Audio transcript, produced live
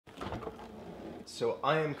So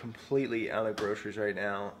I am completely out of groceries right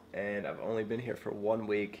now, and I've only been here for 1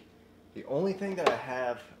 week. The only thing that I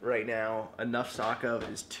have right now enough stock of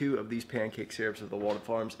is 2 of these pancake syrups of the Walden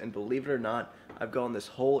Farms, and believe it or not, I've gone this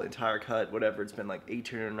whole entire cut, whatever it's been, like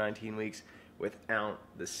 18 or 19 weeks, without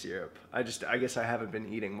the syrup. I guess I haven't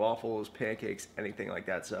been eating waffles, pancakes, anything like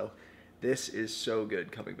that, so this is so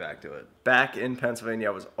good coming back to it. Back in Pennsylvania,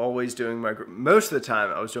 I was always doing most of the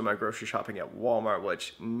time, I was doing my grocery shopping at Walmart,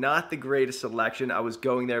 which not the greatest selection. I was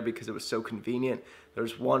going there because it was so convenient.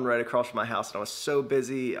 There's one right across from my house, and I was so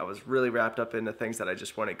busy. I was really wrapped up into things that I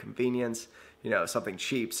just wanted convenience, you know, something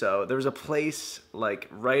cheap. So there was a place like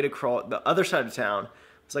right across the other side of town.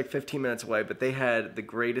 It's like 15 minutes away, but they had the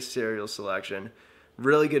greatest cereal selection.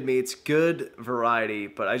 Really good meats, good variety,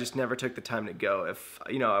 but I just never took the time to go. If,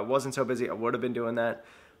 you know, I wasn't so busy, I would have been doing that.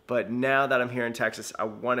 But now that I'm here in Texas, I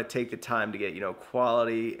want to take the time to get, you know,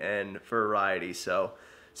 quality and variety. So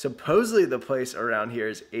supposedly the place around here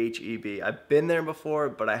is HEB. I've been there before,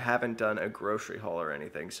 but I haven't done a grocery haul or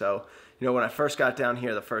anything. So, you know, when I first got down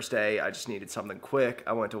here the first day, I just needed something quick.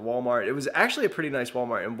 I went to Walmart. It was actually a pretty nice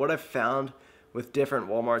Walmart. And what I've found with different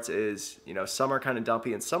Walmarts is, you know, some are kind of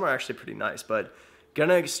dumpy and some are actually pretty nice. But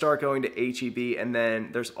gonna start going to HEB, and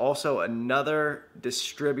then there's also another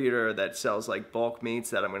distributor that sells like bulk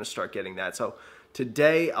meats that I'm gonna start getting that. So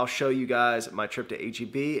today I'll show you guys my trip to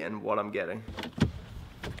HEB and what I'm getting.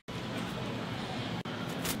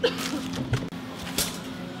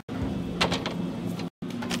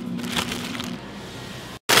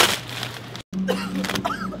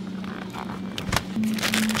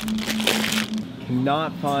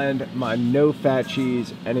 Cannot find my no fat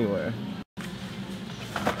cheese anywhere.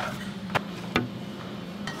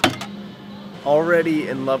 Already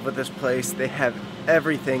in love with this place. They have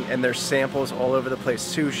everything, and there's samples all over the place.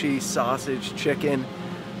 Sushi, sausage, chicken,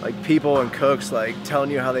 like people and cooks like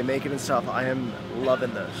telling you how they make it and stuff. I am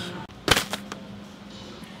loving this.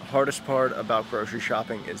 The hardest part about grocery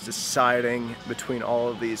shopping is deciding between all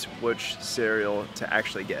of these which cereal to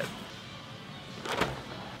actually get.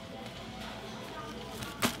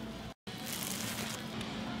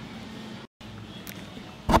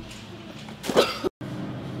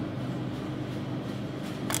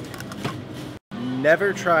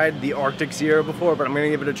 Never tried the Arctic Zero before, but I'm gonna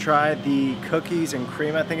give it a try. The cookies and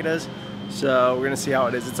cream, I think it is. So we're gonna see how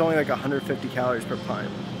it is. It's only like 150 calories per pint.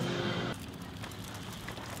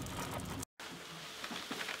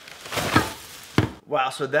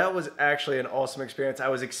 Wow, so that was actually an awesome experience. I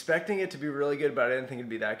was expecting it to be really good, but I didn't think it'd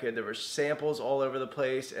be that good. There were samples all over the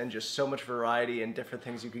place and just so much variety and different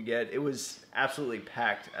things you could get. It was absolutely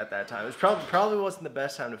packed at that time. It was probably wasn't the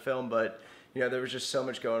best time to film, but you know, there was just so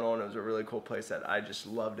much going on. It was a really cool place that I just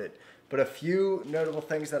loved it. But a few notable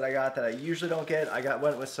things that I got that I usually don't get.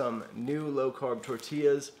 Went with some new low-carb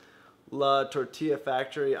tortillas. La Tortilla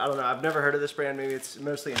Factory. I don't know. I've never heard of this brand. Maybe it's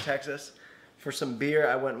mostly in Texas. For some beer,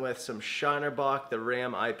 I went with some Shiner Bock, the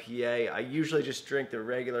Ram IPA. I usually just drink the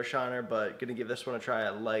regular Shiner, but gonna give this one a try. I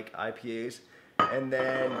like IPAs. And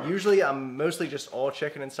then usually I'm mostly just all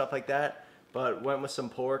chicken and stuff like that, but went with some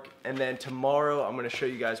pork. And then tomorrow I'm gonna show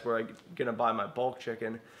you guys where I'm gonna buy my bulk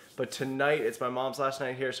chicken. But tonight, it's my mom's last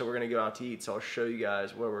night here, so we're gonna go out to eat, so I'll show you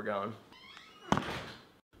guys where we're going.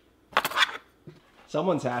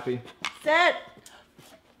 Someone's happy. Set.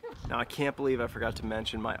 Now I can't believe I forgot to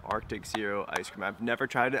mention my Arctic Zero ice cream. I've never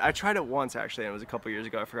tried it. I tried it once actually, and it was a couple years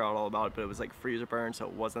ago. I forgot all about it, but it was like freezer burn, so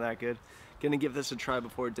it wasn't that good. Gonna give this a try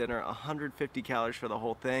before dinner. 150 calories for the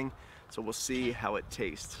whole thing, so we'll see how it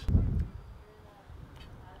tastes.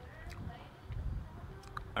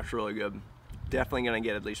 That's really good. Definitely gonna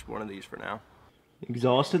get at least one of these for now.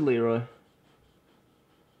 Exhausted Leroy.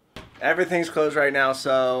 Everything's closed right now,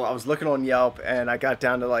 so I was looking on Yelp and I got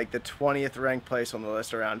down to like the 20th ranked place on the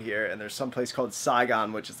list around here, and there's some place called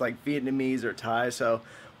Saigon, which is like Vietnamese or Thai, so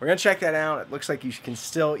we're gonna check that out. It looks like you can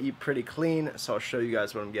still eat pretty clean, so I'll show you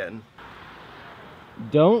guys what I'm getting.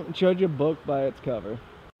 Don't judge a book by its cover.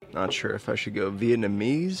 Not sure if I should go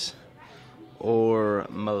Vietnamese or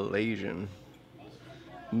Malaysian.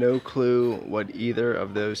 No clue what either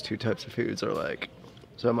of those two types of foods are like,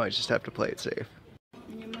 so I might just have to play it safe.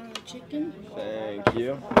 And your mala chicken. Thank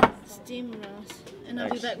you. Steam rice. And I'll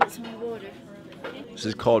be back with some water. This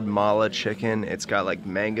is called mala chicken. It's got like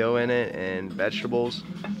mango in it and vegetables.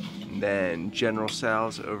 And then General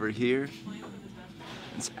Tso's over here.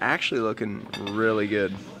 It's actually looking really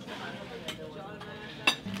good.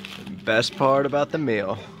 Best part about the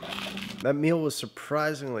meal. That meal was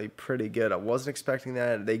surprisingly pretty good. I wasn't expecting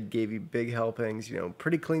that. They gave you big helpings, you know,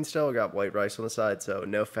 pretty clean still. Got white rice on the side, so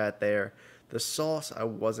no fat there. The sauce I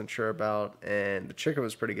wasn't sure about, and the chicken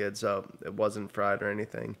was pretty good, so it wasn't fried or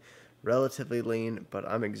anything. Relatively lean, but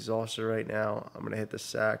I'm exhausted right now. I'm going to hit the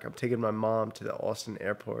sack. I'm taking my mom to the Austin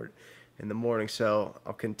airport in the morning, so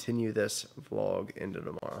I'll continue this vlog into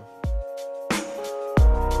tomorrow.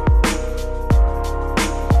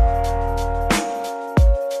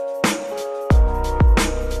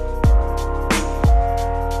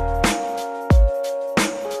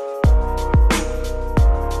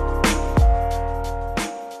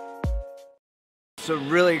 So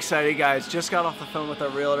really excited, guys. Just got off the phone with our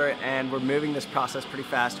realtor and we're moving this process pretty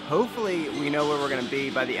fast. Hopefully we know where we're gonna be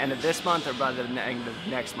by the end of this month or by the end of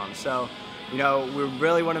next month. So, you know, we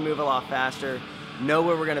really wanna move a lot faster, know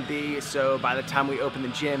where we're gonna be, so by the time we open the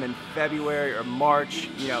gym in February or March,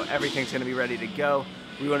 you know, everything's gonna be ready to go.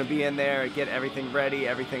 We wanna be in there, get everything ready,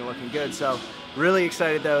 everything looking good. So really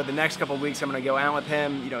excited though. The next couple of weeks I'm gonna go out with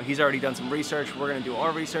him. You know, he's already done some research. We're gonna do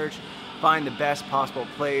our research, find the best possible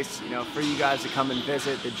place, you know, for you guys to come and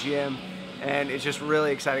visit the gym. And it's just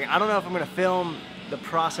really exciting. I don't know if I'm gonna film the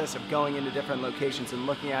process of going into different locations and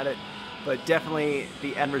looking at it, but definitely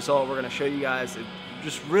the end result we're gonna show you guys.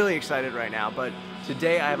 Just really excited right now. But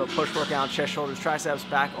today I have a push workout, chest, shoulders, triceps,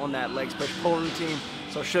 back on that legs push pull routine.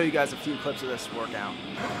 So I'll show you guys a few clips of this workout.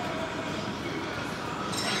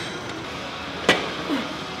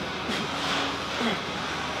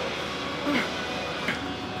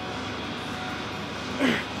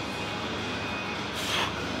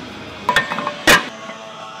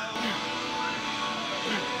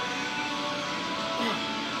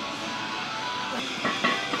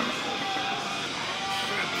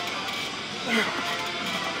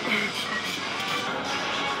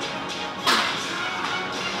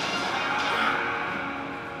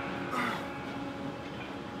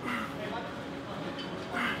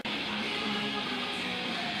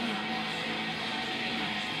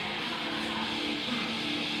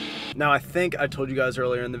 Now I think I told you guys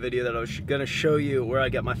earlier in the video that I was gonna show you where I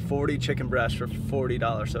get my 40 chicken breasts for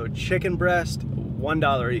 $40. So chicken breast,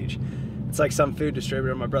 $1 each. It's like some food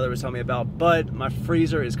distributor my brother was telling me about, but my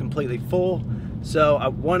freezer is completely full. So I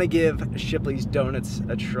wanna give Shipley's Donuts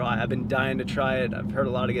a try. I've been dying to try it. I've heard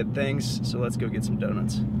a lot of good things, so let's go get some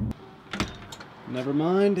donuts. Never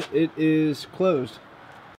mind, it is closed.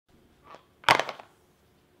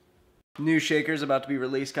 New shakers about to be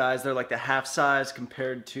released, guys. They're like the half size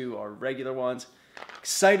compared to our regular ones.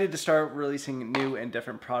 Excited to start releasing new and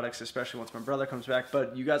different products, especially once my brother comes back.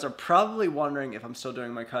 But you guys are probably wondering if I'm still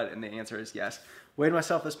doing my cut, and the answer is yes. Weighed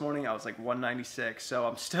myself this morning, I was like 196, so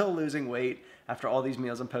I'm still losing weight after all these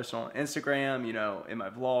meals I'm posting on Instagram, you know, in my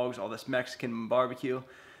vlogs, all this Mexican barbecue.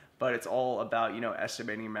 But it's all about, you know,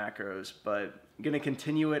 estimating macros. But I'm gonna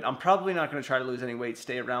continue it. I'm probably not gonna try to lose any weight,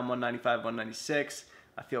 stay around 195, 196.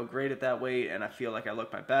 I feel great at that weight and I feel like I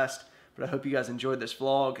look my best. But I hope you guys enjoyed this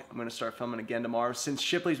vlog. I'm going to start filming again tomorrow. Since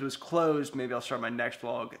Shipley's was closed, maybe I'll start my next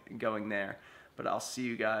vlog going there. But I'll see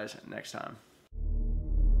you guys next time.